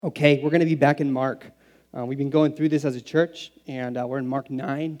Okay, we're going to be back in Mark. We've been going through this as a church, and we're in Mark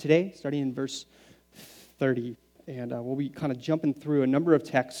 9 today, starting in verse 30. And we'll be kind of jumping through a number of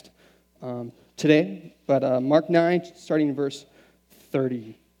texts today, but Mark 9, starting in verse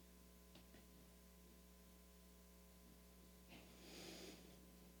 30.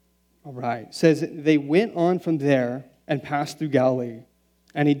 All right, it says, they went on from there and passed through Galilee,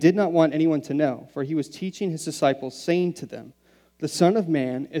 and he did not want anyone to know, for he was teaching his disciples, saying to them, the Son of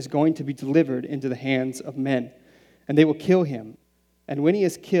Man is going to be delivered into the hands of men, and they will kill him. And when he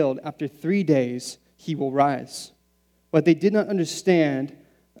is killed, after 3 days, he will rise. But they did not understand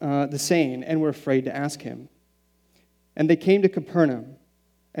the saying, and were afraid to ask him. And they came to Capernaum,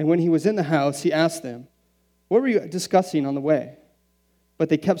 and when he was in the house, he asked them, what were you discussing on the way? But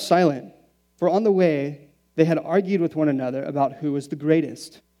they kept silent, for on the way they had argued with one another about who was the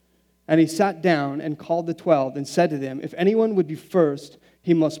greatest. And he sat down and called the 12 and said to them, if anyone would be first,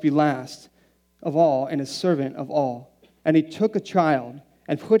 he must be last of all and a servant of all. And he took a child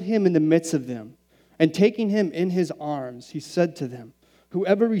and put him in the midst of them. And taking him in his arms, he said to them,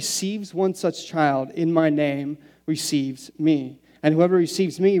 whoever receives one such child in my name receives me. And whoever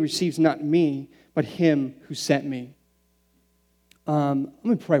receives me receives not me, but him who sent me. I'm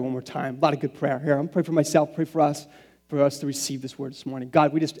going to pray one more time. A lot of good prayer here. I'm going to pray for myself, pray for us to receive this word this morning.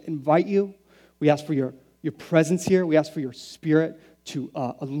 God, we just invite you. We ask for your presence here. We ask for your Spirit to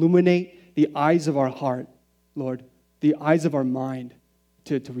illuminate the eyes of our heart, Lord, the eyes of our mind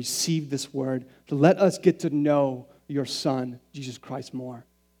to receive this word, to let us get to know your Son, Jesus Christ, more.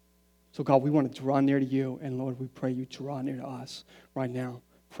 So, God, we want to draw near to you, and, Lord, we pray you draw near to us right now.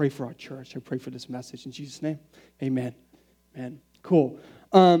 Pray for our church. I pray for this message. In Jesus' name, amen. Amen. Cool.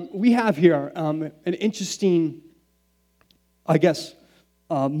 We have here an interesting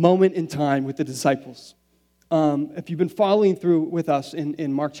moment in time with the disciples. If you've been following through with us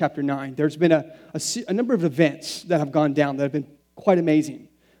in Mark chapter 9, there's been a number of events that have gone down that have been quite amazing.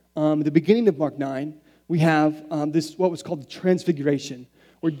 At the beginning of Mark 9, we have this what was called the Transfiguration,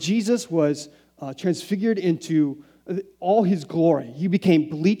 where Jesus was transfigured into all his glory. He became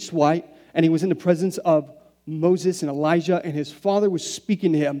bleached white, and he was in the presence of Moses and Elijah, and his father was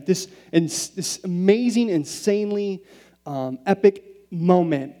speaking to him. This amazing, insanely epic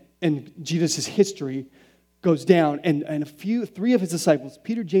moment in Jesus' history goes down, and three of his disciples,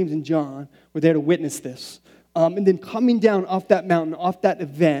 Peter, James, and John, were there to witness this. And then coming down off that mountain, off that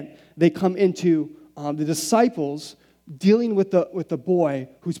event, they come into the disciples dealing with the boy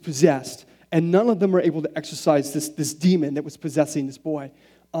who's possessed, and none of them were able to exorcise this demon that was possessing this boy.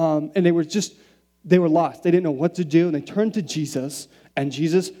 And they were lost. They didn't know what to do, and they turned to Jesus, and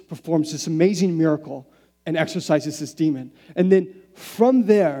Jesus performs this amazing miracle and exorcises this demon. And then from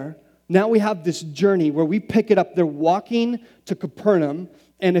there, now we have this journey where we pick it up. They're walking to Capernaum,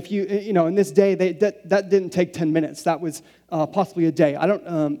 and if in this day, that didn't take 10 minutes. That was possibly a day. I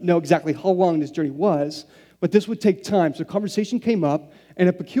don't know exactly how long this journey was, but this would take time. So a conversation came up, and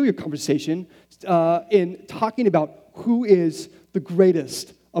a peculiar conversation in talking about who is the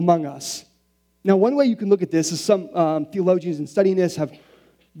greatest among us. Now, one way you can look at this is some theologians in studying this have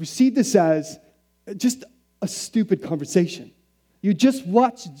received this as just a stupid conversation. You just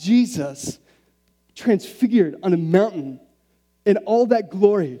watched Jesus transfigured on a mountain in all that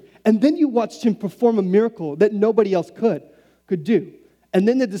glory, and then you watched him perform a miracle that nobody else could do. And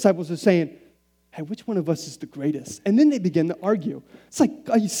then the disciples are saying, hey, which one of us is the greatest? And then they begin to argue. It's like,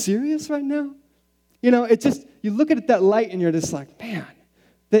 are you serious right now? It's just, you look at that light and you're just like, man,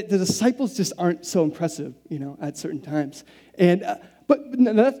 the disciples just aren't so impressive, at certain times. And but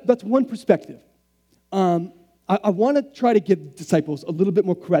that's one perspective. I want to try to give disciples a little bit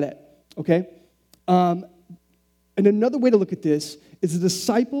more credit, okay? And another way to look at this is the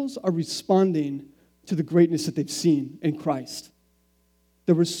disciples are responding to the greatness that they've seen in Christ.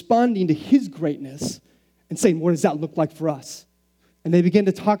 They're responding to his greatness and saying, what does that look like for us? And they begin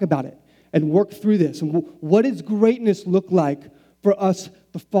to talk about it and work through this. And what does greatness look like for us,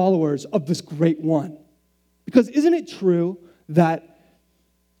 the followers of this great one? Because isn't it true that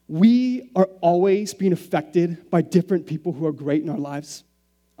we are always being affected by different people who are great in our lives?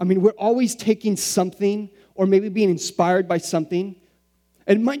 I mean, we're always taking something or maybe being inspired by something.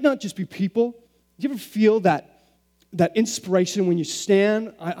 And it might not just be people. Do you ever feel that inspiration when you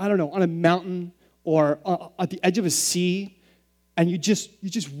stand, I don't know, on a mountain or at the edge of a sea, and you just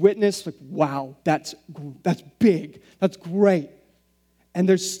witness, like, wow, that's big, that's great. And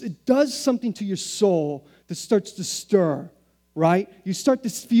it does something to your soul that starts to stir, right? You start to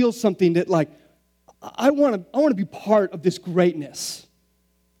feel something that, like, I want to be part of this greatness.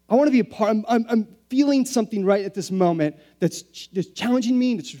 I want to be a part. I'm feeling something right at this moment that's challenging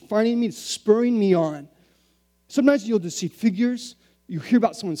me, that's refining me, that's spurring me on. Sometimes you'll just see figures. You hear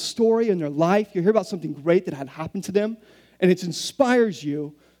about someone's story in their life. You hear about something great that had happened to them, and it inspires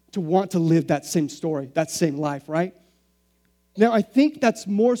you to want to live that same story, that same life, right? Now, I think that's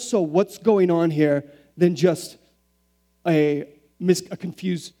more so what's going on here than just a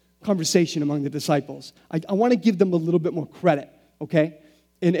confused conversation among the disciples. I want to give them a little bit more credit, okay?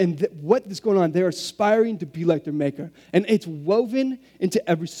 And what is going on, they're aspiring to be like their maker. And it's woven into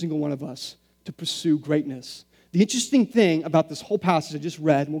every single one of us to pursue greatness. The interesting thing about this whole passage I just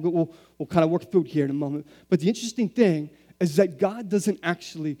read, and we'll kind of work through it here in a moment, but the interesting thing is that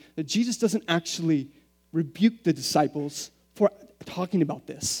that Jesus doesn't actually rebuke the disciples for talking about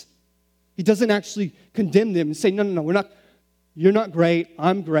this. He doesn't actually condemn them and say, no, you're not great,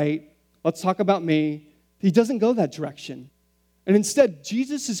 I'm great, let's talk about me. He doesn't go that direction. And instead,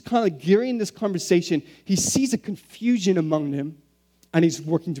 Jesus is kind of gearing this conversation. He sees a confusion among them, and he's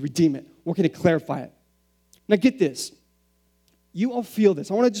working to redeem it, working to clarify it. Now get this. You all feel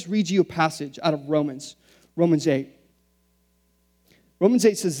this. I want to just read you a passage out of Romans 8. Romans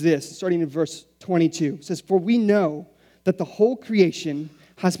 8 says this, starting in verse 22. It says, "For we know that the whole creation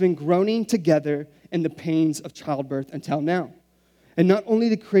has been groaning together in the pains of childbirth until now. And not only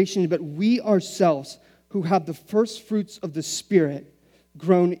the creation, but we ourselves who have the first fruits of the Spirit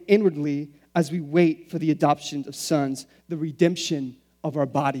groan inwardly as we wait for the adoption of sons, the redemption of our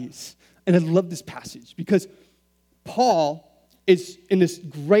bodies." And I love this passage because Paul is in this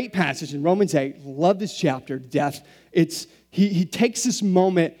great passage in Romans 8. Love this chapter to death. He takes this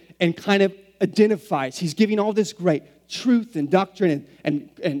moment and kind of identifies. He's giving all this great truth and doctrine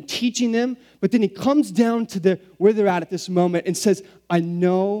and teaching them, but then he comes down to where they're at this moment and says, I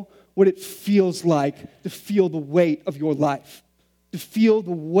know what it feels like to feel the weight of your life, to feel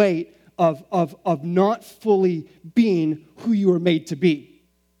the weight of not fully being who you were made to be,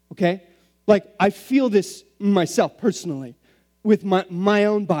 okay? Like, I feel this myself personally with my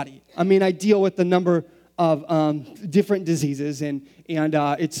own body. I mean, I deal with a number of different diseases, and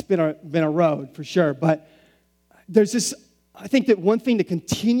it's been a road for sure. But there's this. I think that one thing that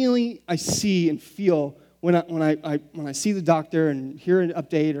continually I see and feel when I see the doctor and hear an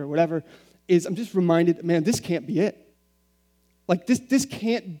update or whatever is I'm just reminded, man, this can't be it. Like this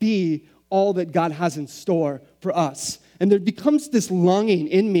can't be all that God has in store for us. And there becomes this longing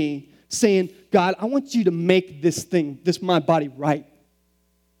in me saying, God, I want you to make this my body right.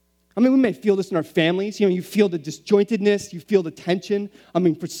 I mean, we may feel this in our families. You know, you feel the disjointedness, you feel the tension. I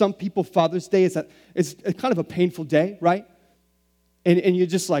mean, for some people, Father's Day is kind of a painful day, right? And you're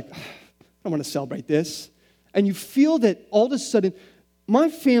just like, I don't want to celebrate this. And you feel that all of a sudden, my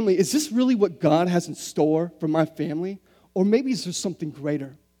family, is this really what God has in store for my family? Or maybe is there something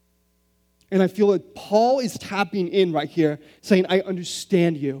greater? And I feel that Paul is tapping in right here, saying, I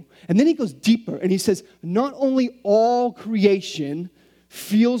understand you. And then he goes deeper, and he says, not only all creation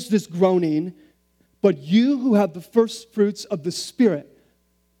feels this groaning, but you who have the first fruits of the Spirit,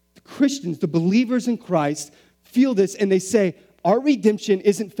 the Christians, the believers in Christ, feel this, and they say, our redemption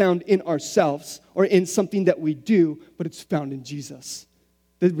isn't found in ourselves or in something that we do, but it's found in Jesus.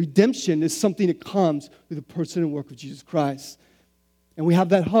 The redemption is something that comes through the person and work of Jesus Christ. And we have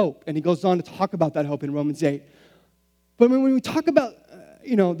that hope. And he goes on to talk about that hope in Romans 8. But when we talk about,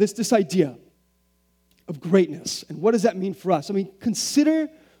 this idea of greatness, and what does that mean for us? I mean, consider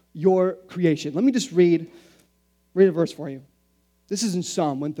your creation. Let me just read a verse for you. This is in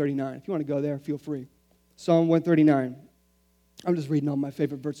Psalm 139. If you want to go there, feel free. Psalm 139. I'm just reading all my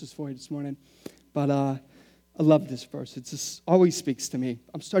favorite verses for you this morning. But I love this verse. It just always speaks to me.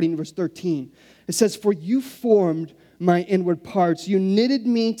 I'm starting in verse 13. It says, "For you formed my inward parts. You knitted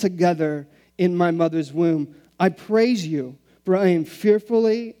me together in my mother's womb. I praise you, for I am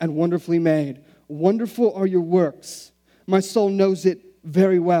fearfully and wonderfully made. Wonderful are your works. My soul knows it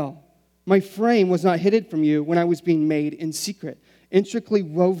very well. My frame was not hidden from you when I was being made in secret. Intricately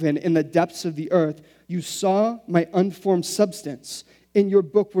woven in the depths of the earth, you saw my unformed substance. In your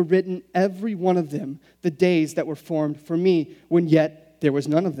book were written, every one of them, the days that were formed for me, when yet there was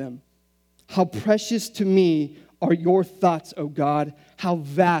none of them. How precious to me are your thoughts, O God. How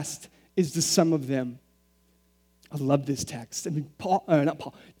vast is the sum of them." I love this text. I mean,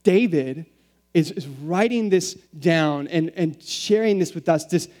 David is writing this down and sharing this with us.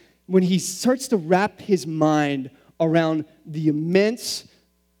 This when he starts to wrap his mind around the immense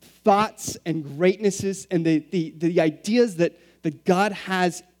thoughts and greatnesses and the ideas that God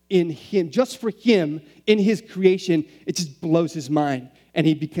has in him, just for him, in his creation, it just blows his mind. And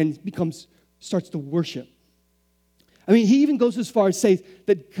he starts to worship. I mean, he even goes as far as saying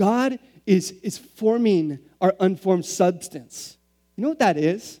that God is forming our unformed substance. You know what that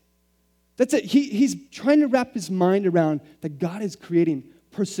is? That's it. He's trying to wrap his mind around that God is creating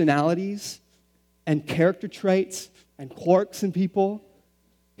personalities and character traits and quirks in people.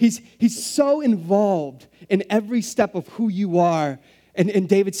 He's so involved in every step of who you are. And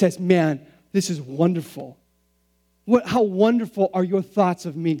David says, man, this is wonderful. How wonderful are your thoughts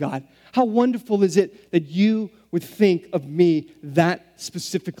of me, God? How wonderful is it that you would think of me that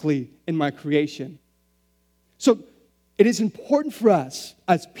specifically in my creation? So it is important for us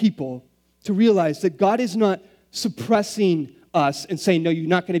as people to realize that God is not suppressing us and saying, no, you're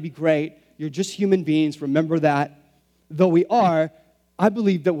not going to be great. You're just human beings. Remember that. Though we are, I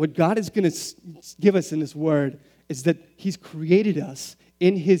believe that what God is going to give us in this word is that he's created us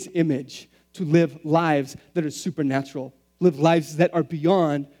in his image to live lives that are supernatural, live lives that are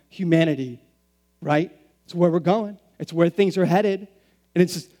beyond humanity, right? It's where we're going. It's where things are headed. And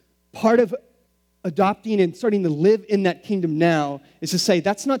it's just part of adopting and starting to live in that kingdom now is to say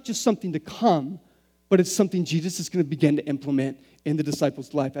that's not just something to come, but it's something Jesus is going to begin to implement in the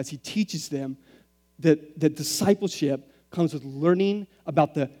disciples' life as he teaches them that discipleship comes with learning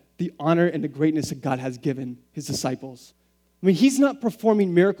about the honor and the greatness that God has given his disciples. I mean, he's not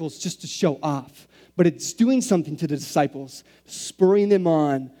performing miracles just to show off, but it's doing something to the disciples, spurring them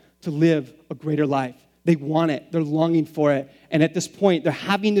on to live a greater life. They want it. They're longing for it. And at this point, they're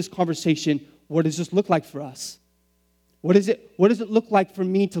having this conversation. What does this look like for us? What does it look like for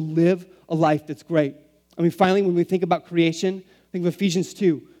me to live a life that's great? I mean, finally, when we think about creation, think of Ephesians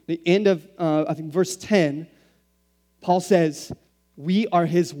 2. The end of, I think, verse 10, Paul says, we are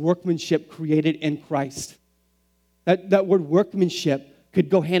his workmanship created in Christ. That word workmanship could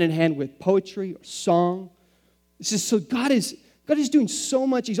go hand in hand with poetry or song. It's just so God is doing so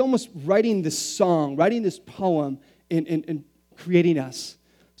much. He's almost writing this song, writing this poem in creating us.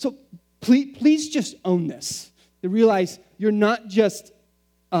 So please just own this. To realize you're not just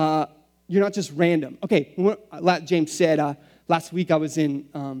random. Okay, James said last week I was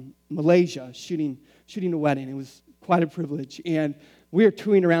in Malaysia shooting a wedding. It was quite a privilege. And we were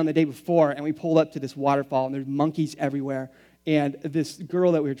touring around the day before, and we pulled up to this waterfall, and there's monkeys everywhere. And this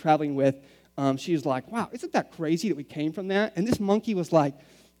girl that we were traveling with, she was like, wow, isn't that crazy that we came from that? And this monkey was like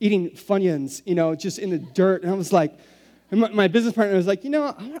eating Funyuns, just in the dirt. And I was like, and my business partner was like,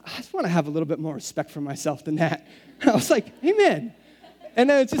 I just want to have a little bit more respect for myself than that. And I was like, amen.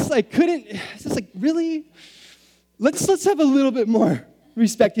 And I was just like, really? Let's have a little bit more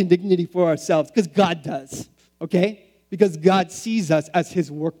respect and dignity for ourselves, because God does, okay? Because God sees us as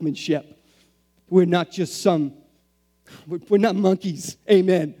his workmanship. We're not just we're not monkeys.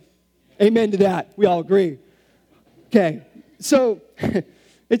 Amen. Amen to that. We all agree. Okay, so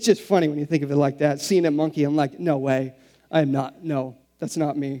it's just funny when you think of it like that. Seeing a monkey, I'm like, no way. I am not. No, that's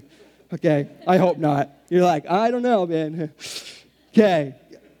not me. Okay, I hope not. You're like, I don't know, man. Okay,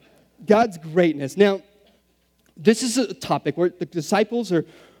 God's greatness. Now, this is a topic where the disciples are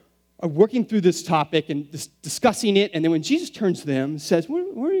working through this topic and discussing it, and then when Jesus turns to them and says,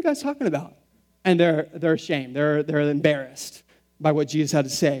 what are you guys talking about? And they're ashamed. They're embarrassed by what Jesus had to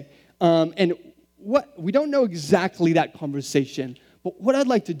say. And we don't know exactly that conversation, but what I'd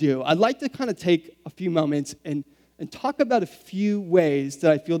like to do, I'd like to kind of take a few moments and talk about a few ways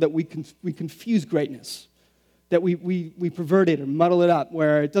that I feel that we confuse greatness, that we pervert it or muddle it up,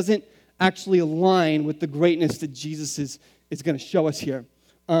 where it doesn't actually align with the greatness that Jesus is going to show us here.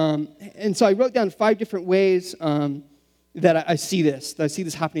 And so I wrote down 5 different ways that I see this. That I see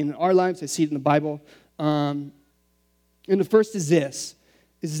this happening in our lives. I see it in the Bible. And the first is this,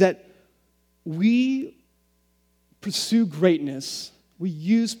 is that we pursue greatness. We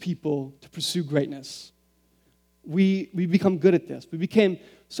use people to pursue greatness. We become good at this. We became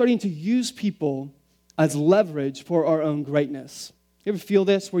starting to use people as leverage for our own greatness. You ever feel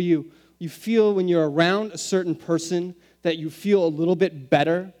this, where you feel when you're around a certain person that you feel a little bit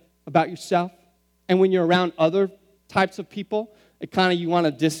better about yourself? And when you're around other types of people, it kind of you want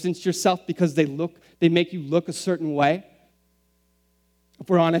to distance yourself because they make you look a certain way? If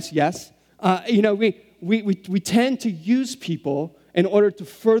we're honest, yes. We tend to use people in order to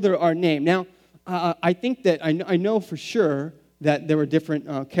further our name. Now, I think that I know for sure that there were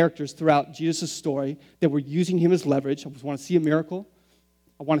different characters throughout Jesus' story that were using him as leverage. I just want to see a miracle.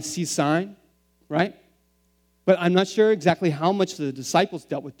 I want to see a sign, right? But I'm not sure exactly how much the disciples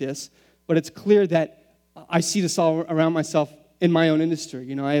dealt with this, but it's clear that I see this all around myself in my own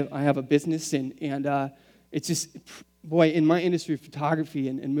industry. I have a business, and it's just, boy, in my industry of photography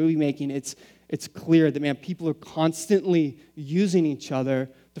and movie making, it's clear that, man, people are constantly using each other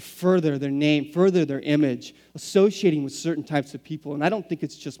to further their name, further their image, associating with certain types of people. And I don't think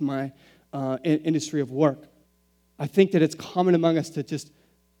it's just my industry of work. I think that it's common among us to just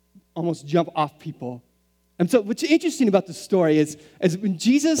almost jump off people. And so what's interesting about this story is when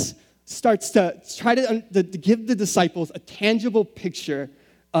Jesus starts to try to give the disciples a tangible picture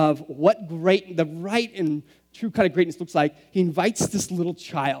of what the right and true kind of greatness looks like, he invites this little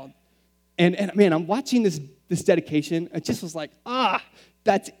child. And man, I'm watching this dedication. I just was like,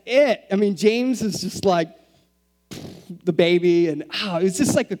 that's it. I mean, James is just like the baby, and it's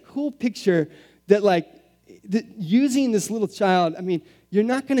just like a cool picture that using this little child, I mean, you're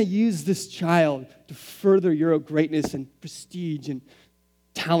not going to use this child to further your greatness and prestige and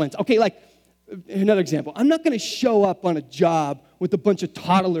talent. Okay, another example. I'm not going to show up on a job with a bunch of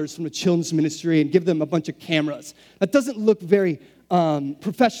toddlers from the children's ministry and give them a bunch of cameras. That doesn't look very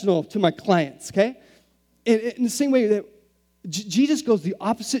professional to my clients, okay? In the same way that Jesus goes the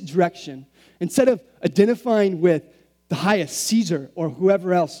opposite direction. Instead of identifying with the highest, Caesar, or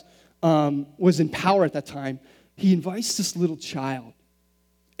whoever else was in power at that time, he invites this little child.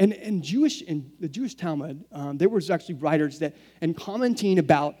 And in the Jewish Talmud, there was actually writers that, in commenting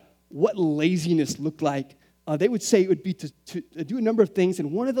about what laziness looked like, they would say it would be to do a number of things,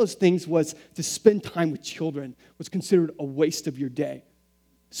 and one of those things was to spend time with children was considered a waste of your day.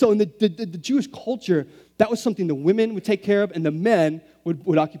 So in the Jewish culture, that was something the women would take care of, and the men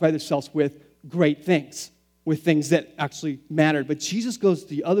would occupy themselves with great things, with things that actually mattered. But Jesus goes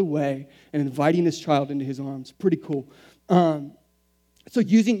the other way and inviting this child into his arms. Pretty cool. So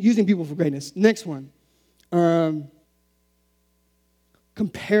using people for greatness. Next one.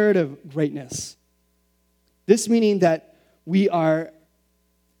 Comparative greatness. This meaning that we are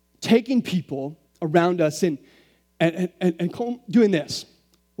taking people around us and doing this.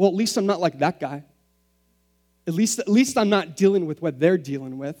 Well, at least I'm not like that guy. At least I'm not dealing with what they're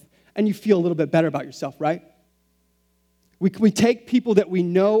dealing with. And you feel a little bit better about yourself, right? We take people that we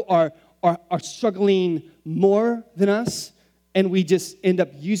know are struggling more than us, and we just end up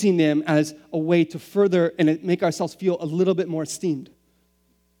using them as a way to further and make ourselves feel a little bit more esteemed.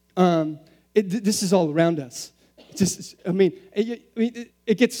 This is all around us. It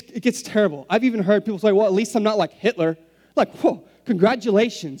gets terrible. I've even heard people say, well, at least I'm not like Hitler. Like, whoa,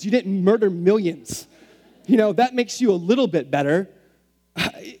 congratulations, you didn't murder millions. That makes you a little bit better.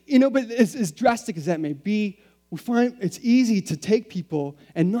 But as drastic as that may be, we find it's easy to take people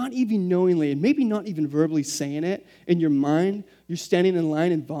and not even knowingly, and maybe not even verbally saying it, in your mind, you're standing in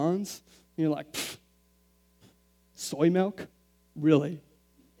line in Vons, and you're like, soy milk? Really?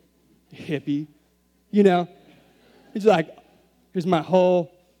 Hippie? It's like, here's my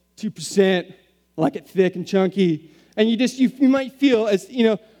whole 2%, I like it thick and chunky. And you might feel as,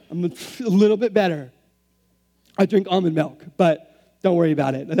 I'm a little bit better. I drink almond milk, but don't worry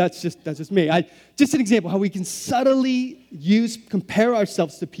about it. That's just me. Just an example how we can subtly compare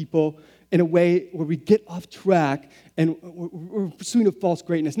ourselves to people in a way where we get off track and we're pursuing a false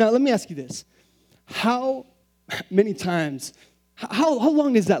greatness. Now, let me ask you this. How many times, how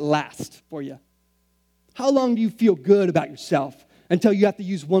long does that last for you? How long do you feel good about yourself until you have to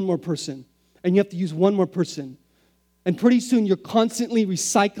use one more person, and you have to use one more person? And pretty soon, you're constantly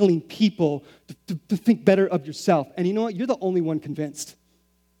recycling people to think better of yourself. And you know what? You're the only one convinced.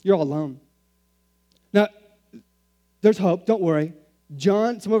 You're all alone. Now, there's hope. Don't worry.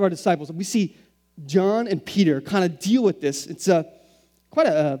 John, some of our disciples, we see John and Peter kind of deal with this. It's quite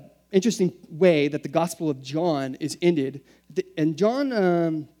an interesting way that the Gospel of John is ended. In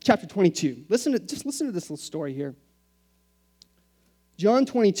John chapter 22, just listen to this little story here. John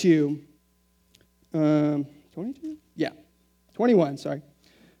 22, 22? Yeah, 21, sorry.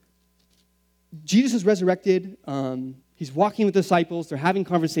 Jesus is resurrected. He's walking with the disciples. They're having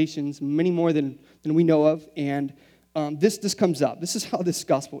conversations, many more than we know of. And this comes up. This is how this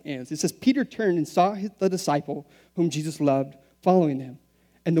gospel ends. It says, Peter turned and saw the disciple whom Jesus loved following him.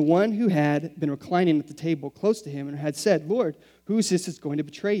 And the one who had been reclining at the table close to him and had said, Lord, who is this that's going to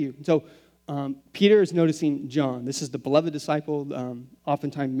betray you? And so Peter is noticing John. This is the beloved disciple,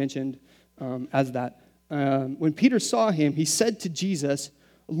 oftentimes mentioned as that. When Peter saw him, he said to Jesus,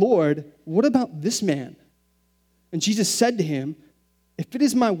 Lord, what about this man? And Jesus said to him, if it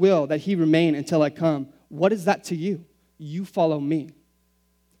is my will that he remain until I come, what is that to you? You follow me.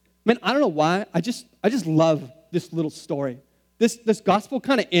 Man, I don't know why. I just love this little story. This gospel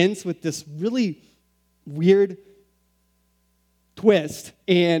kind of ends with this really weird twist.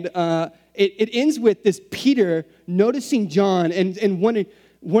 And it ends with this Peter noticing John and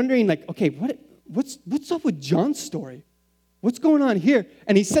wondering like, okay, what's up with John's story? What's going on here?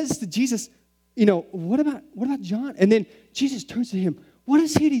 And he says to Jesus, what about John? And then Jesus turns to him, what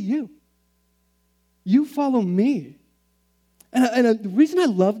is he to you? You follow me. And the reason I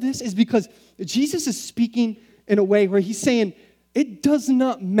love this is because Jesus is speaking in a way where he's saying, it does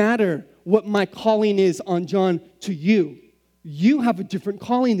not matter what my calling is on John to you. You have a different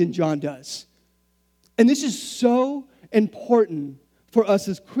calling than John does. And this is so important for us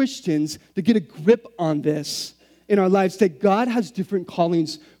as Christians to get a grip on this in our lives, that God has different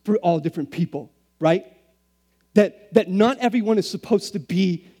callings for all different people, right? That not everyone is supposed to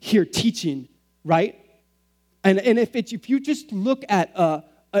be here teaching, right? And if you just look at a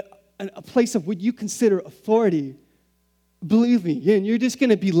place of what you consider authority, believe me, you're just going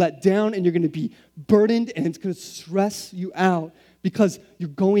to be let down and you're going to be burdened and it's going to stress you out because you're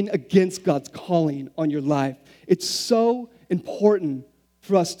going against God's calling on your life. It's so important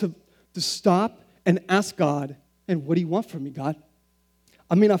for us to stop and ask God, and what do you want from me, God?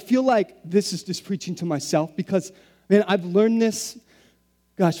 I mean, I feel like this is just preaching to myself because, man, I've learned this.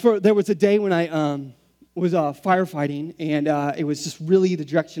 Gosh, there was a day when I was firefighting, and it was just really the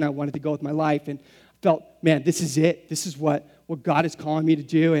direction I wanted to go with my life, and felt, man, this is it. This is what God is calling me to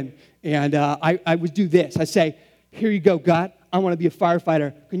do, and I would do this. I say, here you go, God. I want to be a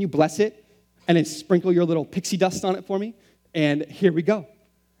firefighter. Can you bless it? And then sprinkle your little pixie dust on it for me, and here we go.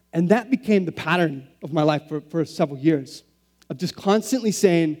 And that became the pattern of my life for several years, of just constantly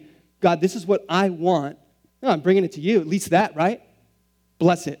saying, God, this is what I want. No, I'm bringing it to you. At least that, right?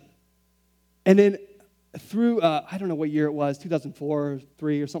 Bless it. And then through, I don't know what year it was, 2004 or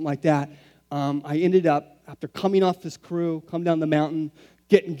 2003 or something like that, I ended up, after coming off this crew, come down the mountain,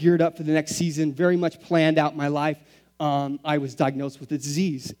 getting geared up for the next season, very much planned out my life, I was diagnosed with a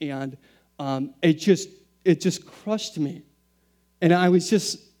disease. And it just crushed me. And I was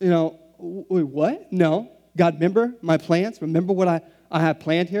just, wait, what? No. God, remember my plans? Remember what I have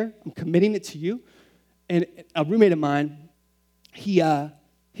planned here? I'm committing it to you. And a roommate of mine, I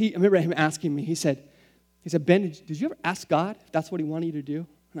remember him asking me, he said, Ben, did you ever ask God if that's what he wanted you to do?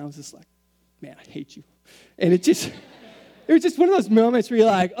 And I was just like, man, I hate you. And it was just one of those moments where you're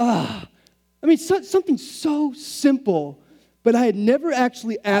like, something so simple, but I had never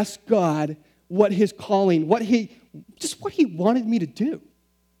actually asked God what his calling, what he wanted me to do,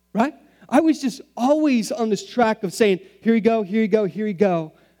 right? I was just always on this track of saying, here you go, here you go, here you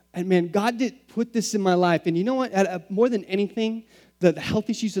go. And man, God did put this in my life. And you know what? More than anything, the health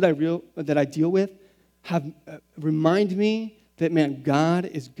issues that I deal with have remind me that, man, God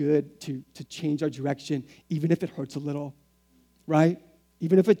is good to change our direction, even if it hurts a little, right?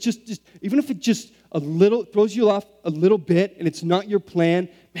 Even if it just a little throws you off a little bit, and it's not your plan.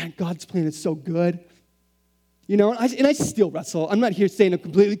 Man, God's plan is so good. And I still wrestle. I'm not here saying I'm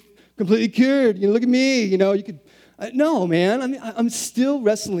completely cured. Look at me. You could. No, man. I'm still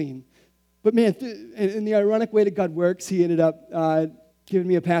wrestling. But man, in the ironic way that God works, He ended up giving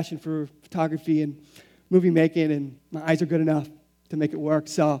me a passion for photography and movie making, and my eyes are good enough to make it work.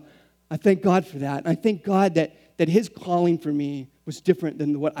 So I thank God for that. And I thank God that His calling for me was different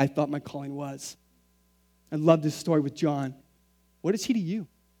than what I thought my calling was. I love this story with John. What is He to you?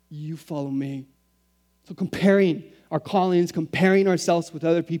 You follow me. So comparing our callings, comparing ourselves with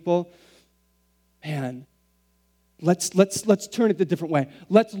other people, man, let's turn it a different way.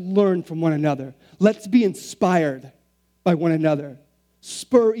 Let's learn from one another. Let's be inspired by one another.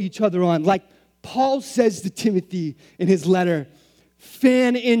 Spur each other on. Like Paul says to Timothy in his letter,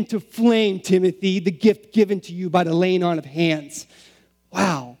 fan into flame, Timothy, the gift given to you by the laying on of hands.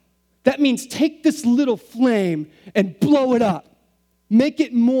 Wow. That means take this little flame and blow it up. Make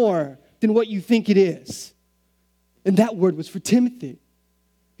it more than what you think it is. And that word was for Timothy.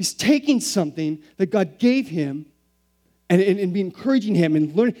 He's taking something that God gave him and be encouraging him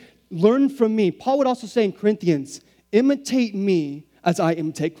and learn from me. Paul would also say in Corinthians, imitate me as I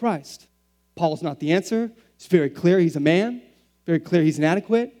imitate Christ. Paul's not the answer. It's very clear he's a man. Very clear he's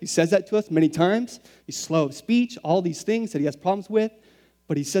inadequate. He says that to us many times. He's slow of speech, all these things that he has problems with.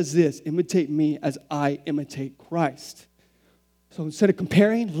 But he says this, imitate me as I imitate Christ. So instead of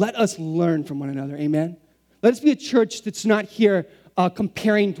comparing, let us learn from one another. Amen? Let us be a church that's not here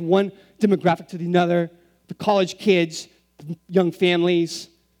comparing one demographic to another, the college kids, the young families,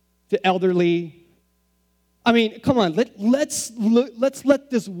 the elderly. I mean, come on, let's let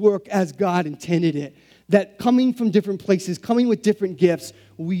this work as God intended it. That coming from different places, coming with different gifts,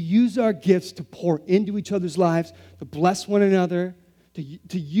 we use our gifts to pour into each other's lives, to bless one another,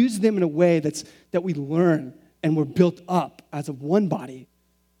 to use them in a way that we learn and we're built up as a one body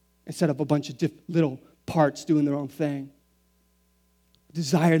instead of a bunch of little parts doing their own thing.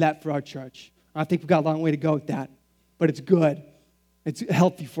 Desire that for our church. I think we've got a long way to go with that, but it's good. It's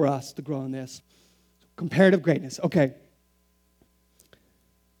healthy for us to grow in this. Comparative greatness. Okay.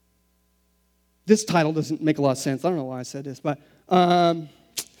 this title doesn't make a lot of sense. I don't know why I said this, but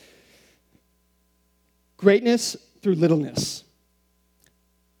greatness through littleness.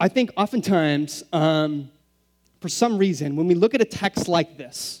 I think oftentimes, for some reason, when we look at a text like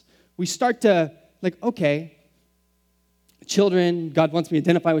this, we start to, okay, children, God wants me to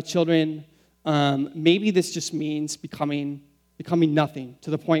identify with children. Maybe this just means becoming nothing, to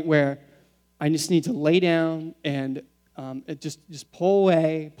the point where I just need to lay down and just pull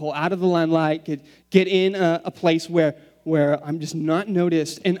away, pull out of the limelight, get in a place where I'm just not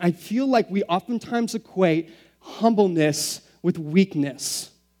noticed. And I feel like we oftentimes equate humbleness with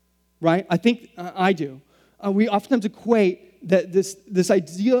weakness, right? I think I do. We oftentimes equate that this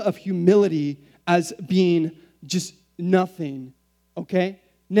idea of humility as being just nothing, okay?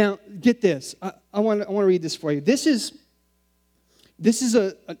 Now, get this. I want to read this for you. This is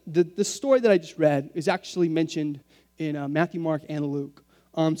the story that I just read is actually mentioned in Matthew, Mark, and Luke.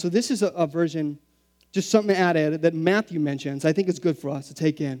 So this is a version, just something added that Matthew mentions. I think it's good for us to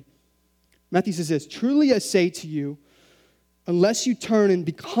take in. Matthew says this, "Truly I say to you, unless you turn and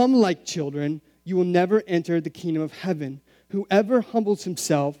become like children, you will never enter the kingdom of heaven. Whoever humbles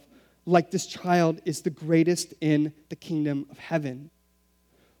himself like this child is the greatest in the kingdom of heaven."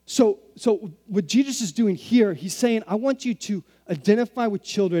 So what Jesus is doing here, he's saying, I want you to identify with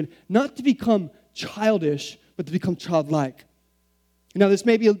children, not to become childish, but to become childlike. Now, this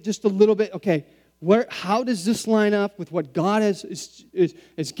may be just a little bit, okay, how does this line up with what God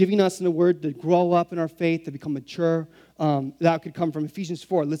is giving us in the Word to grow up in our faith, to become mature? That could come from Ephesians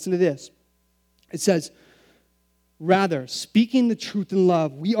 4. Listen to this. It says, "Rather, speaking the truth in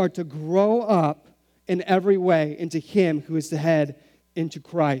love, we are to grow up in every way into Him who is the head, into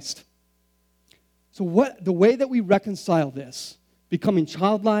Christ." So the way that we reconcile this, becoming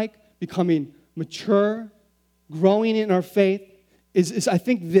childlike, becoming mature, growing in our faith, is I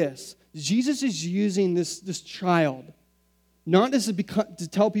think this. Jesus is using this child, not as to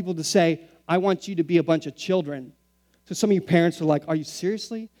tell people to say, I want you to be a bunch of children. So some of you parents are like, are you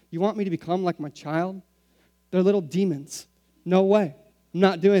seriously? You want me to become like my child? They're little demons. No way. I'm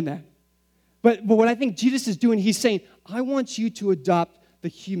not doing that. But what I think Jesus is doing, he's saying, I want you to adopt the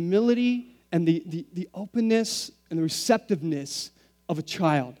humility and the openness and the receptiveness of a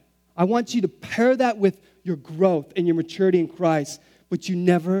child. I want you to pair that with your growth and your maturity in Christ, but you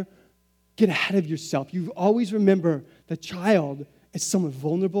never get ahead of yourself. You always remember the child is someone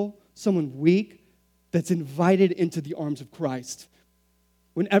vulnerable, someone weak, that's invited into the arms of Christ.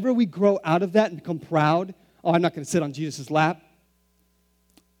 Whenever we grow out of that and become proud, I'm not going to sit on Jesus' lap,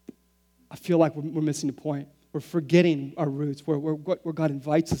 I feel like we're missing the point. We're forgetting our roots, where God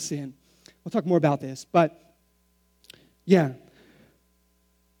invites us in. We'll talk more about this, but yeah.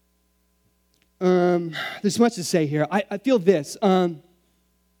 There's much to say here. I feel this. A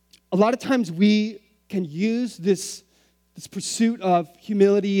lot of times we can use this pursuit of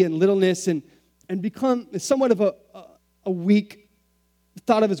humility and littleness and become somewhat of a weak,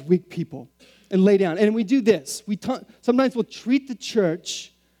 thought of as weak people and lay down. And we do this. Sometimes we'll treat the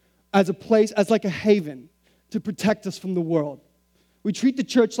church as a place, as like a haven to protect us from the world. We treat the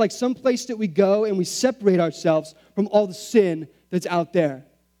church like some place that we go and we separate ourselves from all the sin that's out there.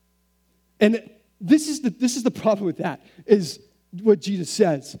 And this is the problem with that, is what Jesus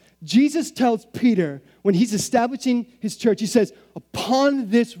says. Jesus tells Peter, when he's establishing his church, he says, "Upon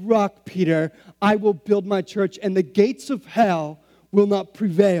this rock, Peter, I will build my church, and the gates of hell will not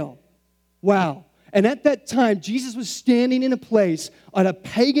prevail." Wow. And at that time, Jesus was standing in a place at a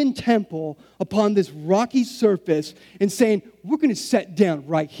pagan temple upon this rocky surface and saying, we're going to set down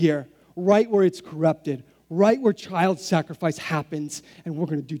right here, right where it's corrupted, right where child sacrifice happens, and we're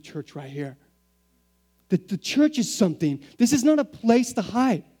going to do church right here. The church is something. This is not a place to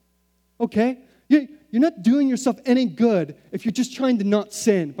hide, okay? You're not doing yourself any good if you're just trying to not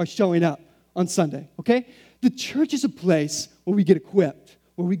sin by showing up on Sunday, okay? The church is a place where we get equipped,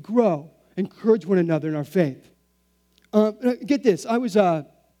 where we grow, encourage one another in our faith. Get this. I was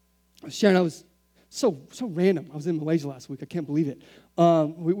sharing, I was so random. I was in Malaysia last week. I can't believe it.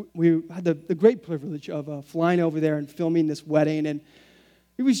 We had the great privilege of flying over there and filming this wedding, and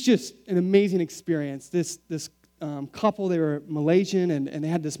it was just an amazing experience. This couple, they were Malaysian, and they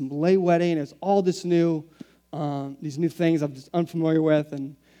had this Malay wedding. It was all these new things I'm just unfamiliar with.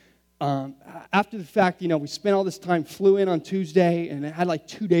 And after the fact, we spent all this time, flew in on Tuesday, and I had like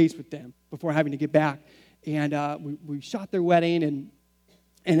 2 days with them before having to get back. And we shot their wedding, and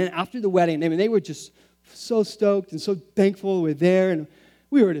then after the wedding, I mean, they were just so stoked and so thankful we're there, and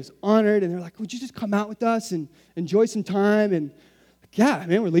we were just honored. And they're like, "Would you just come out with us and enjoy some time?" And yeah,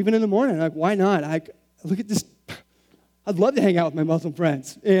 man, we're leaving in the morning. Like, why not? Look at this. I'd love to hang out with my Muslim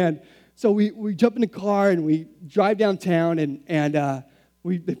friends. And So we jump in the car and we drive downtown and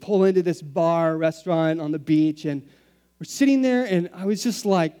they pull into this bar, restaurant on the beach, and we're sitting there, and I was just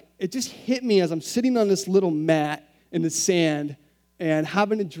like, it just hit me as I'm sitting on this little mat in the sand and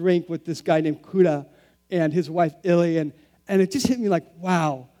having a drink with this guy named Kuda and his wife Illy, and it just hit me like,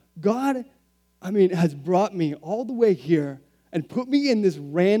 wow, God, has brought me all the way here and put me in this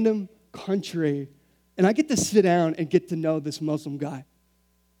random country, and I get to sit down and get to know this Muslim guy.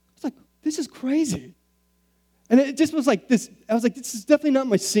 I was like, this is crazy. And it just was like this. I was like, this is definitely not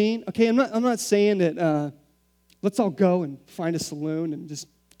my scene. Okay, I'm not saying that let's all go and find a saloon and just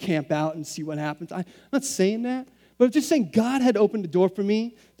camp out and see what happens. I'm not saying that. But I'm just saying God had opened the door for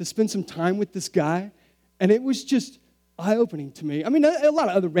me to spend some time with this guy. And it was just eye-opening to me. A lot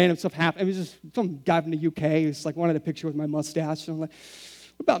of other random stuff happened. It was just some guy from the UK who's like wanted a picture with my mustache. And I'm like,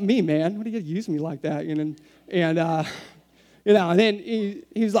 what about me, man? What do you use me like that? And then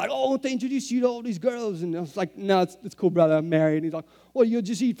he was like, oh, I want to introduce you to all these girls. And I was like, no, it's cool, brother. I'm married. And he's like, well, you'll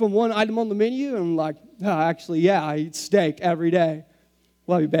just eat from one item on the menu? And I'm like, actually, yeah, I eat steak every day.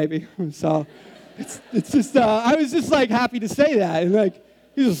 Love you, baby. So it's just, I was just like happy to say that. And like,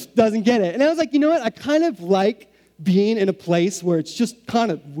 he just doesn't get it. And I was like, you know what? I kind of like being in a place where it's just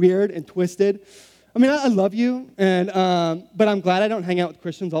kind of weird and twisted. I love you, but I'm glad I don't hang out with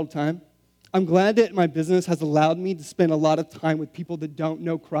Christians all the time. I'm glad that my business has allowed me to spend a lot of time with people that don't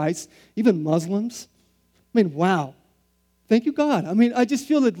know Christ, even Muslims. Wow. Thank you, God. I just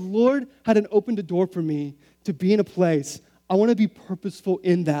feel that the Lord had opened a door for me to be in a place. I want to be purposeful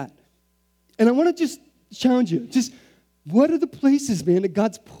in that. And I want to just challenge you. Just what are the places, man, that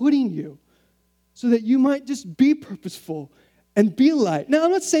God's putting you so that you might just be purposeful and be light? Now,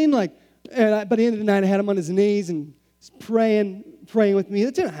 I'm not saying like, by the end of the night, I had him on his knees and praying with me.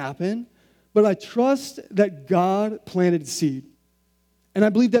 That didn't happen. But I trust that God planted a seed. And I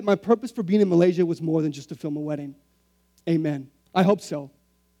believe that my purpose for being in Malaysia was more than just to film a wedding. Amen. I hope so.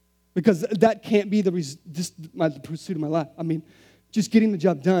 Because that can't be the pursuit of my life. Just getting the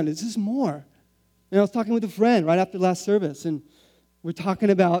job done. This is more. And I was talking with a friend right after last service, and we're talking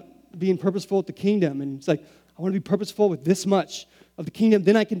about being purposeful with the kingdom. And it's like, I want to be purposeful with this much of the kingdom.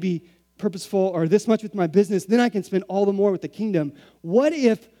 Then I can be purposeful, or this much with my business. Then I can spend all the more with the kingdom. What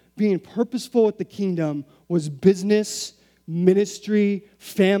if being purposeful with the kingdom was business, ministry,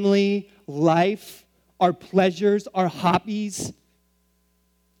 family, life, our pleasures, our hobbies,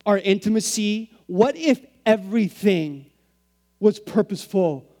 our intimacy? What if everything was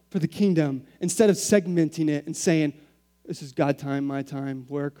purposeful for the kingdom instead of segmenting it and saying, this is God time, my time,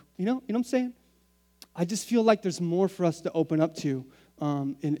 work? You know what I'm saying? I just feel like there's more for us to open up to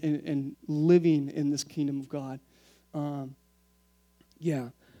in living in this kingdom of God.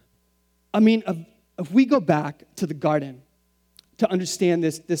 If we go back to the garden to understand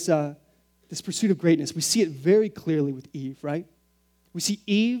this pursuit of greatness, we see it very clearly with Eve, right? We see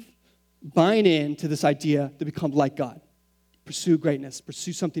Eve buying into this idea to become like God. Pursue greatness,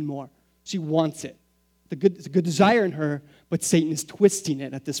 pursue something more. She wants it. It's a good desire in her, but Satan is twisting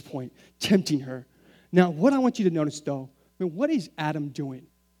it at this point, tempting her. Now, what I want you to notice, though, what is Adam doing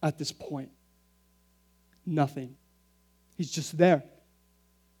at this point? Nothing. He's just there.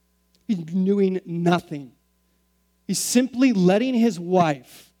 He's doing nothing. He's simply letting his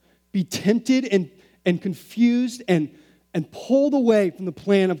wife be tempted and confused and pulled away from the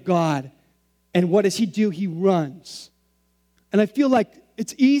plan of God. And what does he do? He runs. And I feel like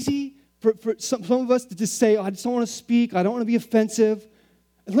it's easy for some of us to just say, I just don't want to speak. I don't want to be offensive.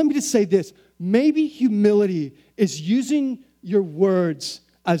 And let me just say this. Maybe humility is using your words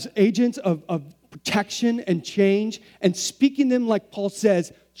as agents of protection and change and speaking them, like Paul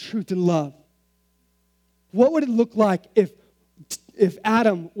says, truth and love. What would it look like if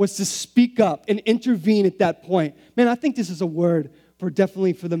Adam was to speak up and intervene at that point? Man, I think this is a word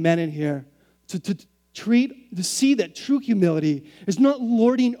definitely for the men in here. To see that true humility is not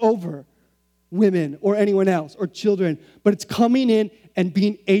lording over women or anyone else or children, but it's coming in and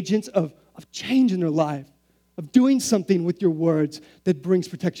being agents of change in their life, of doing something with your words that brings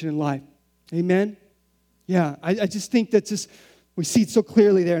protection in life. Amen? Yeah, I just think that's just, we see it so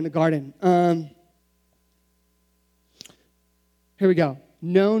clearly there in the garden. Here we go.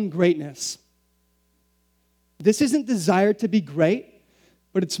 Known greatness. This isn't desire to be great,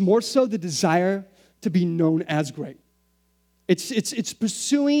 but it's more so the desire to be known as great. It's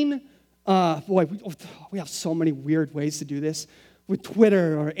pursuing, we have so many weird ways to do this with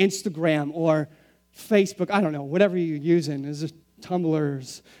Twitter or Instagram or Facebook. I don't know, whatever you're using. There's just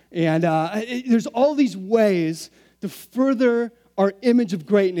Tumblrs. And there's all these ways to further our image of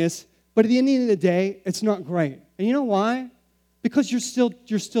greatness, but at the end of the day, it's not great. And you know why? Because you're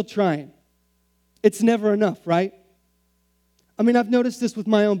still trying. It's never enough, right? I mean, I've noticed this with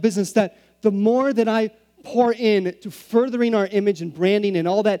my own business, that the more that I pour in to furthering our image and branding and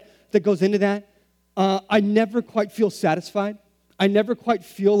all that goes into that, I never quite feel satisfied. I never quite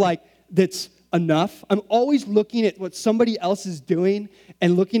feel like that's enough. I'm always looking at what somebody else is doing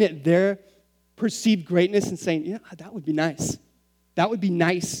and looking at their perceived greatness and saying, yeah, that would be nice. That would be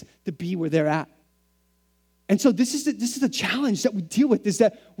nice to be where they're at. And so this is the challenge that we deal with, is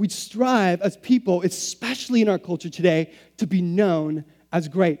that we strive as people, especially in our culture today, to be known as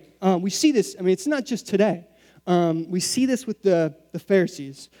great. We see this, I mean, it's not just today. We see this with the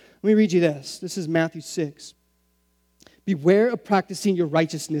Pharisees. Let me read you this. This is Matthew 6. Beware of practicing your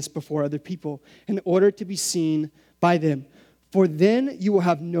righteousness before other people in order to be seen by them, for then you will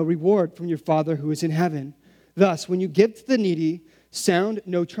have no reward from your Father who is in heaven. Thus, when you give to the needy, sound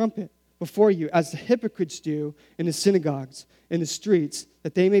no trumpet before you, as the hypocrites do in the synagogues, in the streets,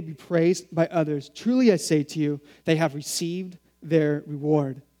 that they may be praised by others. Truly I say to you, they have received their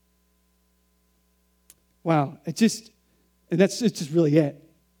reward. Wow, it's just really it.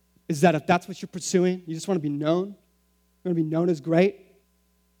 Is that if that's what you're pursuing, you just want to be known, you want to be known as great,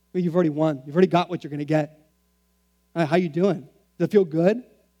 well, you've already won. You've already got what you're going to get. How you doing? Does it feel good?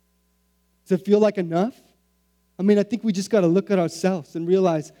 Does it feel like enough? I mean, I think we just got to look at ourselves and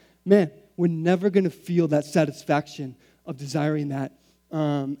realize, man, we're never going to feel that satisfaction of desiring that.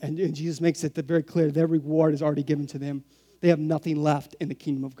 And Jesus makes it very clear. Their reward is already given to them. They have nothing left in the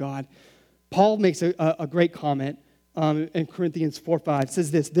kingdom of God. Paul makes a great comment in Corinthians 4:5. It says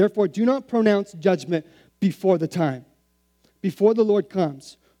this, therefore, do not pronounce judgment before the time, before the Lord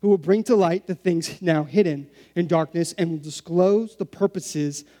comes, who will bring to light the things now hidden in darkness and will disclose the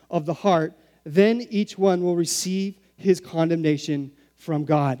purposes of the heart. Then each one will receive his condemnation from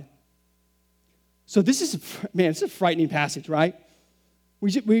God. So this is a frightening passage, right?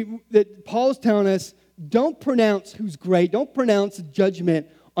 That Paul is telling us, don't pronounce who's great. Don't pronounce judgment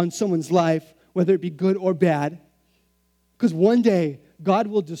on someone's life, whether it be good or bad. Because one day, God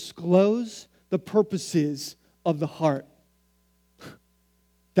will disclose the purposes of the heart.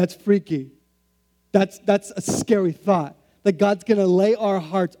 That's freaky. That's a scary thought. That God's going to lay our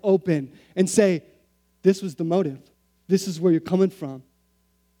hearts open and say, this was the motive. This is where you're coming from.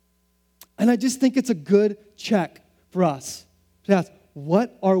 And I just think it's a good check for us to ask,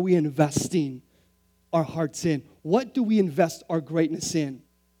 what are we investing our hearts in? What do we invest our greatness in?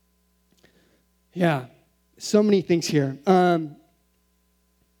 Yeah, so many things here.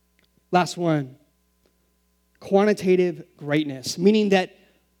 Last one, quantitative greatness, meaning that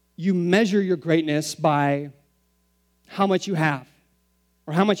you measure your greatness by how much you have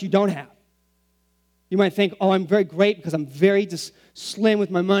or how much you don't have. You might think, oh, I'm very great because I'm very just slim with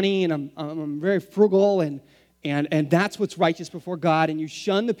my money and I'm very frugal and that's what's righteous before God, and you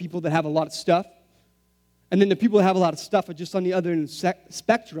shun the people that have a lot of stuff. And then the people that have a lot of stuff are just on the other end of the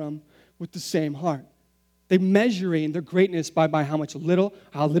spectrum with the same heart. They're measuring their greatness by how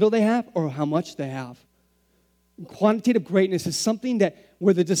little they have or how much they have. And quantitative greatness is something that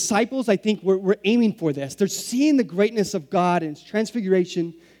where the disciples, I think, were aiming for this. They're seeing the greatness of God and His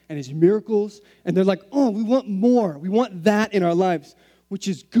transfiguration and His miracles, and they're like, oh, we want more. We want that in our lives, which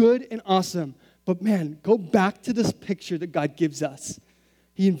is good and awesome. But man, go back to this picture that God gives us.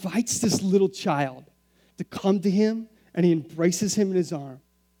 He invites this little child to come to Him, and He embraces him in His arm.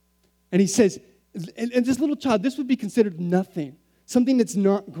 And He says, and this little child, this would be considered nothing, something that's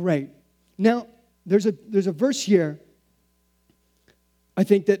not great. Now, there's a verse here, I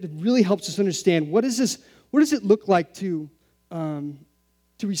think, that really helps us understand what does it look like to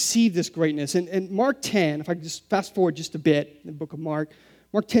receive this greatness. And Mark 10, if I could just fast forward just a bit in the book of Mark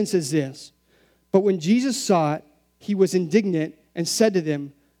 10 says this, but when Jesus saw it, He was indignant and said to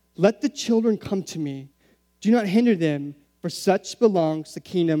them, let the children come to me. Do not hinder them, for such belongs the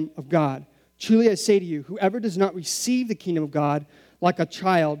kingdom of God. Truly I say to you, whoever does not receive the kingdom of God like a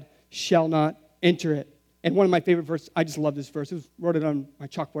child shall not enter it. And one of my favorite verses, I just love this verse. I wrote it on my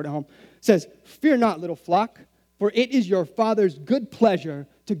chalkboard at home. It says, fear not, little flock, for it is your Father's good pleasure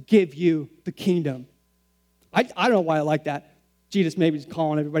to give you the kingdom. I don't know why I like that. Jesus maybe is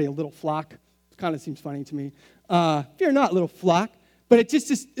calling everybody a little flock. It kind of seems funny to me. Fear not, little flock. But it's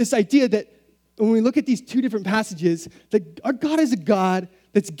just this idea that when we look at these two different passages, that our God is a God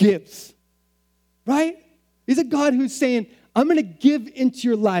that gives, right? He's a God who's saying, I'm going to give into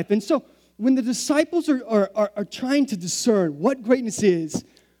your life. And so when the disciples are trying to discern what greatness is,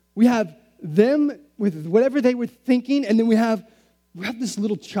 we have them with whatever they were thinking, and then we have this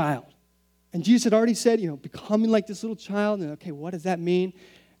little child. And Jesus had already said, becoming like this little child, and okay, what does that mean?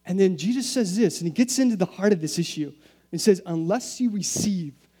 And then Jesus says this, and He gets into the heart of this issue. It says, unless you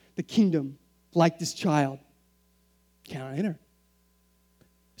receive the kingdom like this child, you cannot enter.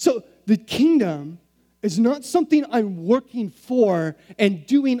 So the kingdom is not something I'm working for and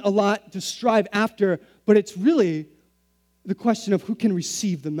doing a lot to strive after, but it's really the question of who can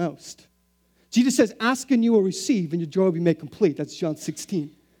receive the most. Jesus says, ask and you will receive, and your joy will be made complete. That's John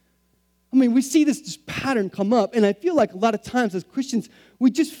 16. I mean, we see this pattern come up, and I feel like a lot of times as Christians,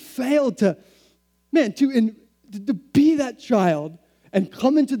 we just fail to be that child and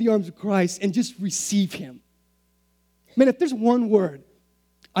come into the arms of Christ and just receive him. Man, if there's one word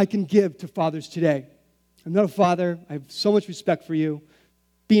I can give to fathers today, I'm not a father. I have so much respect for you,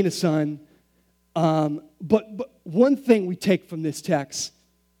 being a son. But one thing we take from this text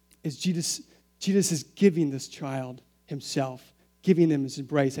is Jesus is giving this child himself, giving him his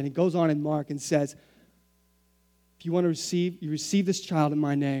embrace. And he goes on in Mark and says, if you want to receive this child in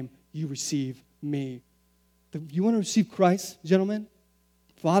my name, you receive me. You want to receive Christ, gentlemen,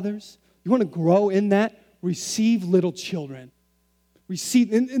 fathers? You want to grow in that? Receive little children. This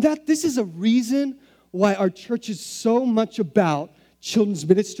is a reason why our church is so much about children's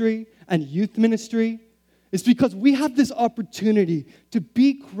ministry and youth ministry. It's because we have this opportunity to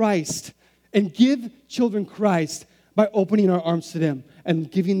be Christ and give children Christ by opening our arms to them and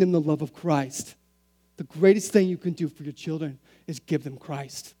giving them the love of Christ. The greatest thing you can do for your children is give them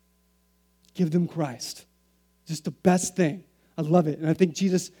Christ. Give them Christ. Just the best thing. I love it. And I think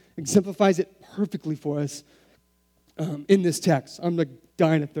Jesus exemplifies it perfectly for us in this text. I'm like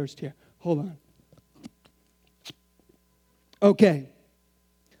dying of thirst here. Hold on. Okay.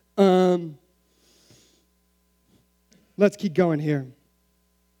 Let's keep going here.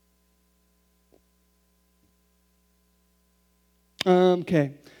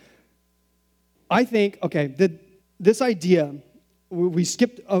 Okay. I think, this idea, we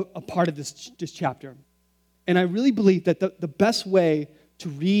skipped a part of this chapter. And I really believe that the best way to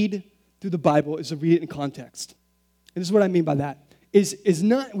read through the Bible is to read it in context. And this is what I mean by that.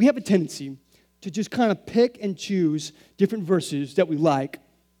 We have a tendency to just kind of pick and choose different verses that we like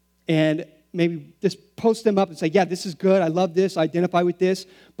and maybe just post them up and say, yeah, this is good, I love this, I identify with this.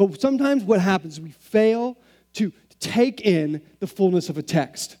 But sometimes what happens is we fail to take in the fullness of a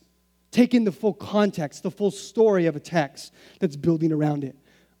text, take in the full context, the full story of a text that's building around it.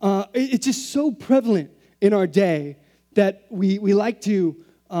 It's just so prevalent in our day that we like to,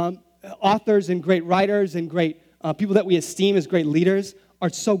 authors and great writers and great people that we esteem as great leaders are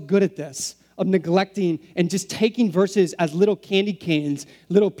so good at this, of neglecting and just taking verses as little candy canes,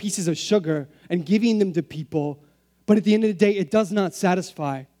 little pieces of sugar, and giving them to people. But at the end of the day, it does not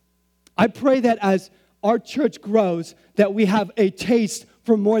satisfy. I pray that as our church grows, that we have a taste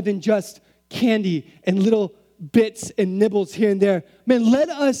for more than just candy and little bits and nibbles here and there. Man, let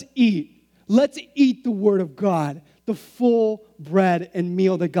us eat. Let's eat the Word of God, the full bread and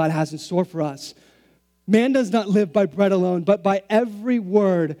meal that God has in store for us. Man does not live by bread alone, but by every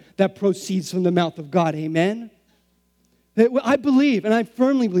word that proceeds from the mouth of God. Amen? I believe, and I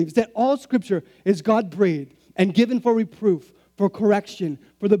firmly believe, that all Scripture is God-breathed and given for reproof, for correction,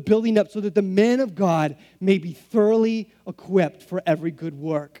 for the building up, so that the man of God may be thoroughly equipped for every good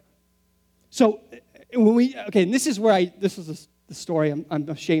work. So, and this is the story. I'm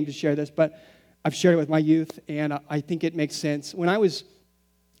ashamed to share this, but I've shared it with my youth, and I think it makes sense. When I was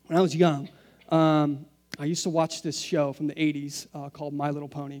young, I used to watch this show from the 80s called My Little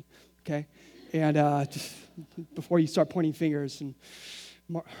Pony, okay? And just before you start pointing fingers and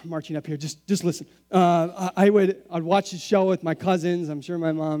marching up here, just listen. I'd watch this show with my cousins. I'm sure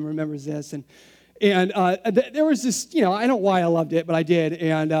my mom remembers this. And there was this, I don't know why I loved it, but I did.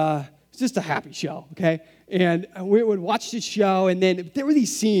 And it's just a happy show, okay? And we would watch this show, and then there were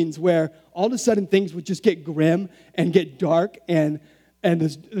these scenes where all of a sudden things would just get grim and get dark, and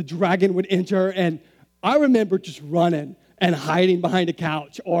the dragon would enter, and I remember just running and hiding behind a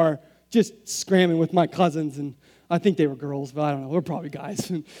couch or just screaming with my cousins, and I think they were girls, but I don't know, we're probably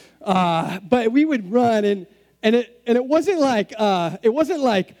guys. But we would run, and it wasn't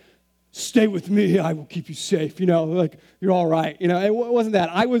like stay with me, I will keep you safe, like you're all right. It wasn't that.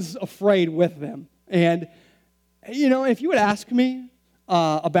 I was afraid with them. And, if you would ask me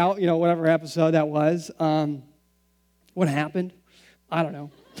about, whatever episode that was, what happened, I don't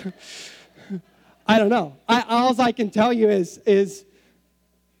know. I don't know. All I can tell you is it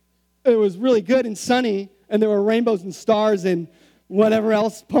was really good and sunny, and there were rainbows and stars and whatever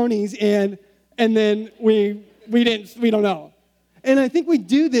else, ponies, and then we don't know. And I think we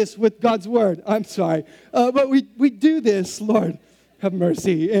do this with God's Word. I'm sorry. But we do this, Lord, have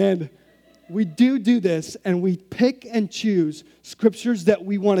mercy. And we do this, and we pick and choose scriptures that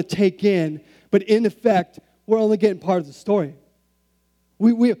we want to take in. But in effect, we're only getting part of the story.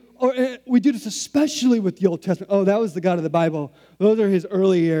 We do this especially with the Old Testament. Oh, that was the God of the Bible. Those are his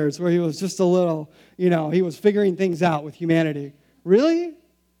early years where he was just a little, he was figuring things out with humanity. Really?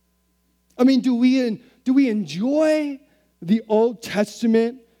 I mean, do we enjoy the Old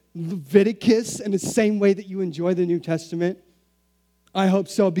Testament, Leviticus, in the same way that you enjoy the New Testament? I hope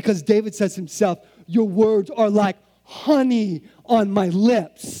so, because David says himself, your words are like honey on my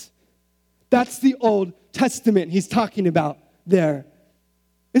lips. That's the Old Testament he's talking about there.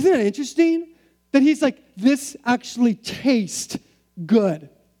 Isn't it interesting that he's like, this actually tastes good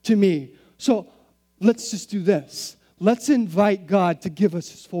to me? So let's just do this. Let's invite God to give us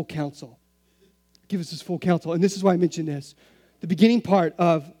his full counsel. Give us his full counsel. And this is why I mentioned this. The beginning part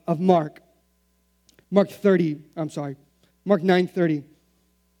of Mark 9:30.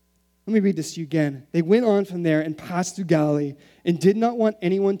 Let me read this to you again. They went on from there and passed through Galilee and did not want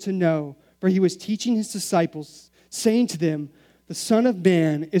anyone to know, for he was teaching his disciples, saying to them, the Son of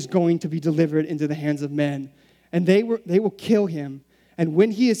Man is going to be delivered into the hands of men, and they will kill him, and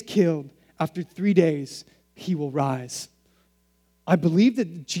when he is killed, after 3 days, he will rise. I believe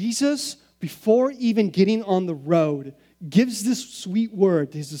that Jesus, before even getting on the road, gives this sweet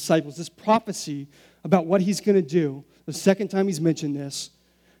word to his disciples, this prophecy about what he's going to do. The second time he's mentioned this,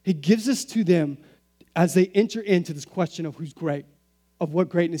 he gives this to them as they enter into this question of who's great, of what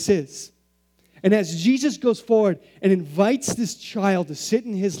greatness is. And as Jesus goes forward and invites this child to sit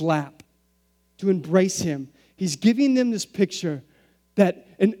in his lap, to embrace him, he's giving them this picture that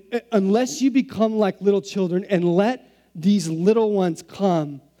unless you become like little children and let these little ones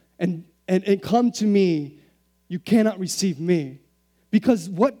come and come to me, you cannot receive me. Because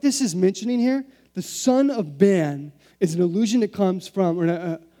what this is mentioning here, the Son of Man, is an allusion that comes from,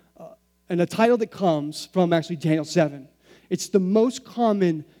 and a title that comes from actually Daniel 7. It's the most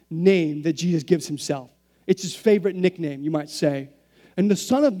common name that Jesus gives himself. It's his favorite nickname, you might say. And the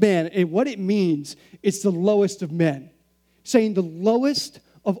Son of Man, and what it means, it's the lowest of men. Saying the lowest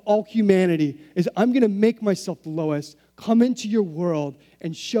of all humanity is, I'm going to make myself the lowest, come into your world,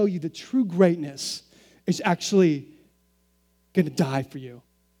 and show you the true greatness is actually going to die for you.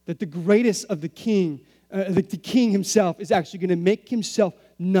 That the greatest of the king himself is actually going to make himself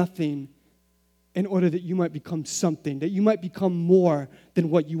nothing in order that you might become something, that you might become more than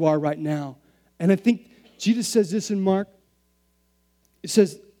what you are right now. And I think Jesus says this in Mark. It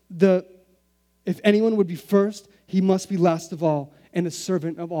says, if anyone would be first, he must be last of all and a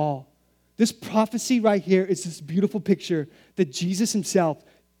servant of all. This prophecy right here is this beautiful picture that Jesus himself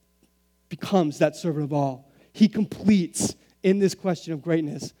becomes that servant of all. He completes in this question of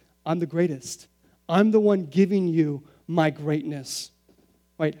greatness. I'm the greatest. I'm the one giving you my greatness.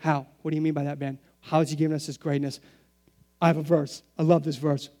 Wait, how? What do you mean by that, Ben? How is he giving us this greatness? I have a verse. I love this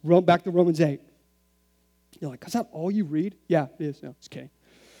verse. Back to Romans 8. You're like, is that all you read? Yeah, it is. No, just kidding.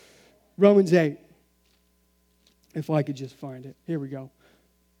 Romans 8. If I could just find it. Here we go.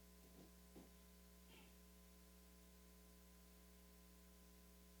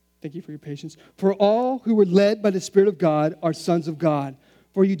 Thank you for your patience. For all who were led by the Spirit of God are sons of God.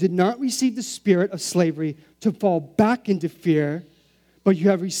 For you did not receive the spirit of slavery to fall back into fear, but you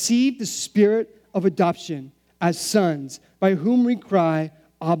have received the spirit of adoption as sons, by whom we cry,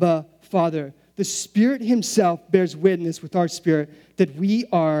 Abba, Father. The Spirit himself bears witness with our spirit that we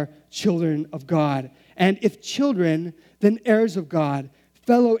are children of God. And if children, then heirs of God,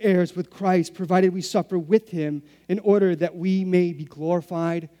 fellow heirs with Christ, provided we suffer with him in order that we may be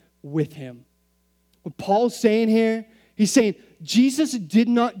glorified with him. What Paul's saying here, he's saying Jesus did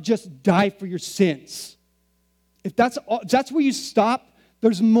not just die for your sins. If that's where you stop,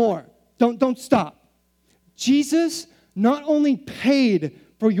 there's more. Don't stop. Jesus not only paid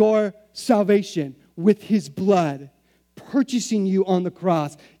for your salvation with his blood, purchasing you on the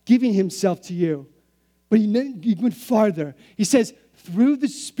cross, giving himself to you, but he went farther. He says, through the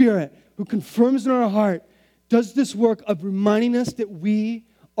Spirit who confirms in our heart, does this work of reminding us that we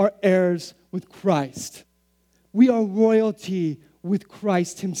are heirs with Christ. We are royalty with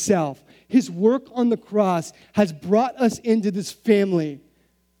Christ himself. His work on the cross has brought us into this family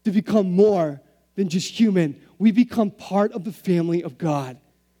to become more than just human. We become part of the family of God.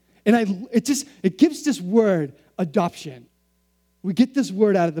 And it gives this word, adoption. We get this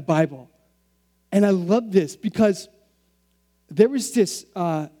word out of the Bible. And I love this because there was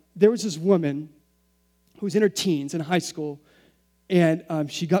this woman who was in her teens in high school,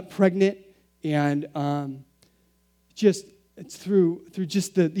 and she got pregnant, and through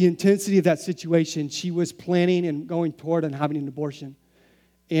just the intensity of that situation, she was planning and going toward and having an abortion.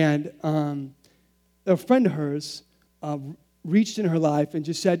 And a friend of hers reached in her life and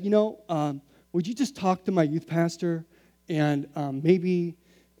just said, would you just talk to my youth pastor and maybe,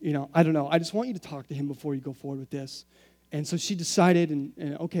 I don't know. I just want you to talk to him before you go forward with this. And so she decided,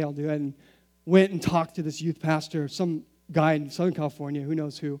 and okay, I'll do it, and went and talked to this youth pastor, some guy in Southern California, who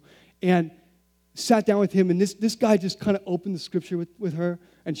knows who, and sat down with him, and this guy just kind of opened the scripture with her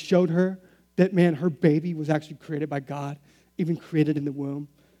and showed her that, man, her baby was actually created by God, even created in the womb.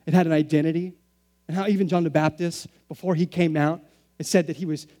 It had an identity, and how even John the Baptist, before he came out, it said that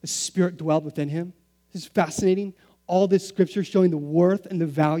the Spirit dwelled within him. This is fascinating. All this scripture showing the worth and the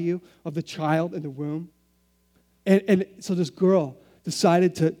value of the child in the womb. And so this girl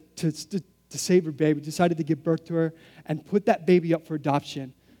decided to save her baby, decided to give birth to her, and put that baby up for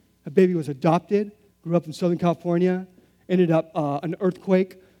adoption. The baby was adopted, grew up in Southern California, ended up an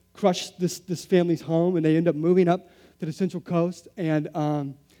earthquake crushed this family's home, and they ended up moving up to the Central Coast. And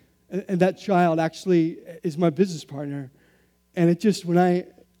that child actually is my business partner. And it just, when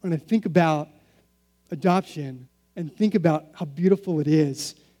I think about adoption and think about how beautiful it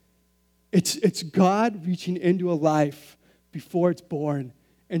is, it's God reaching into a life before it's born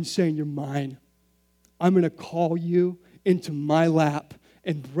and saying, you're mine. I'm going to call you into my lap,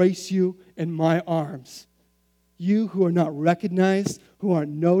 embrace you in my arms. You who are not recognized, who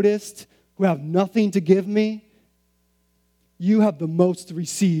aren't noticed, who have nothing to give me, you have the most to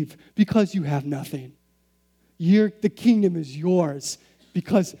receive because you have nothing. The kingdom is yours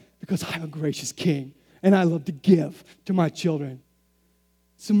because I'm a gracious king and I love to give to my children.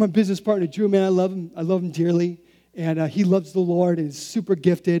 So my business partner, Drew, man, I love him dearly, and he loves the Lord and is super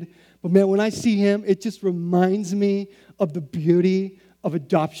gifted. But man, when I see him, it just reminds me of the beauty of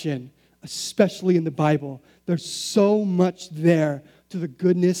adoption, especially in the Bible. There's so much there to the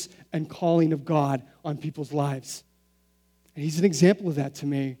goodness and calling of God on people's lives. And he's an example of that to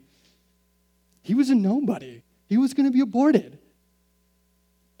me. He was a nobody. He was going to be aborted.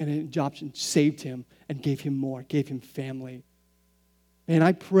 And adoption saved him and gave him more, gave him family. And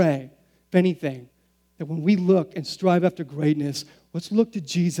I pray, if anything, that when we look and strive after greatness, let's look to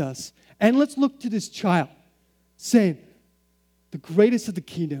Jesus and let's look to this child, saying, the greatest of the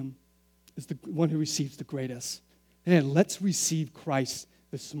kingdom is the one who receives the greatest. And let's receive Christ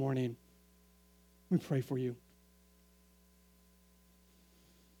this morning. Let me pray for you.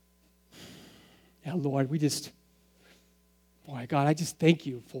 Yeah, Lord, God, I just thank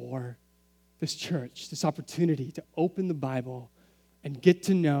you for this church, this opportunity to open the Bible and get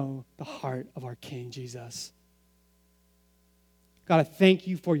to know the heart of our King, Jesus. God, I thank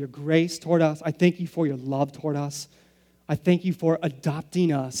you for your grace toward us. I thank you for your love toward us. I thank you for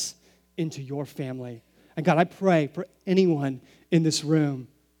adopting us into your family. And God, I pray for anyone in this room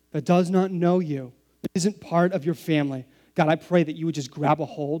that does not know you, that isn't part of your family. God, I pray that you would just grab a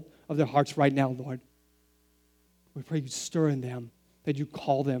hold of their hearts right now, Lord. We pray you stir in them, that you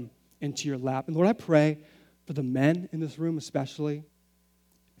call them into your lap. And Lord, I pray for the men in this room especially.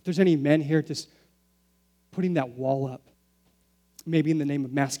 If there's any men here just putting that wall up, maybe in the name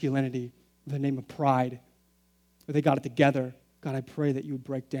of masculinity, in the name of pride, or they got it together, God, I pray that you would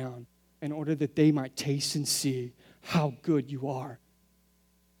break down in order that they might taste and see how good you are,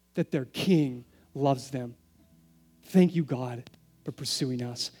 that their King loves them. Thank you, God, for pursuing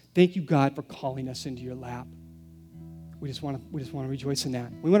us. Thank you, God, for calling us into your lap. We just want to rejoice in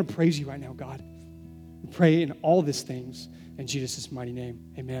that. We want to praise you right now, God. We pray in all these things in Jesus' mighty name.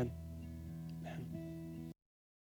 Amen.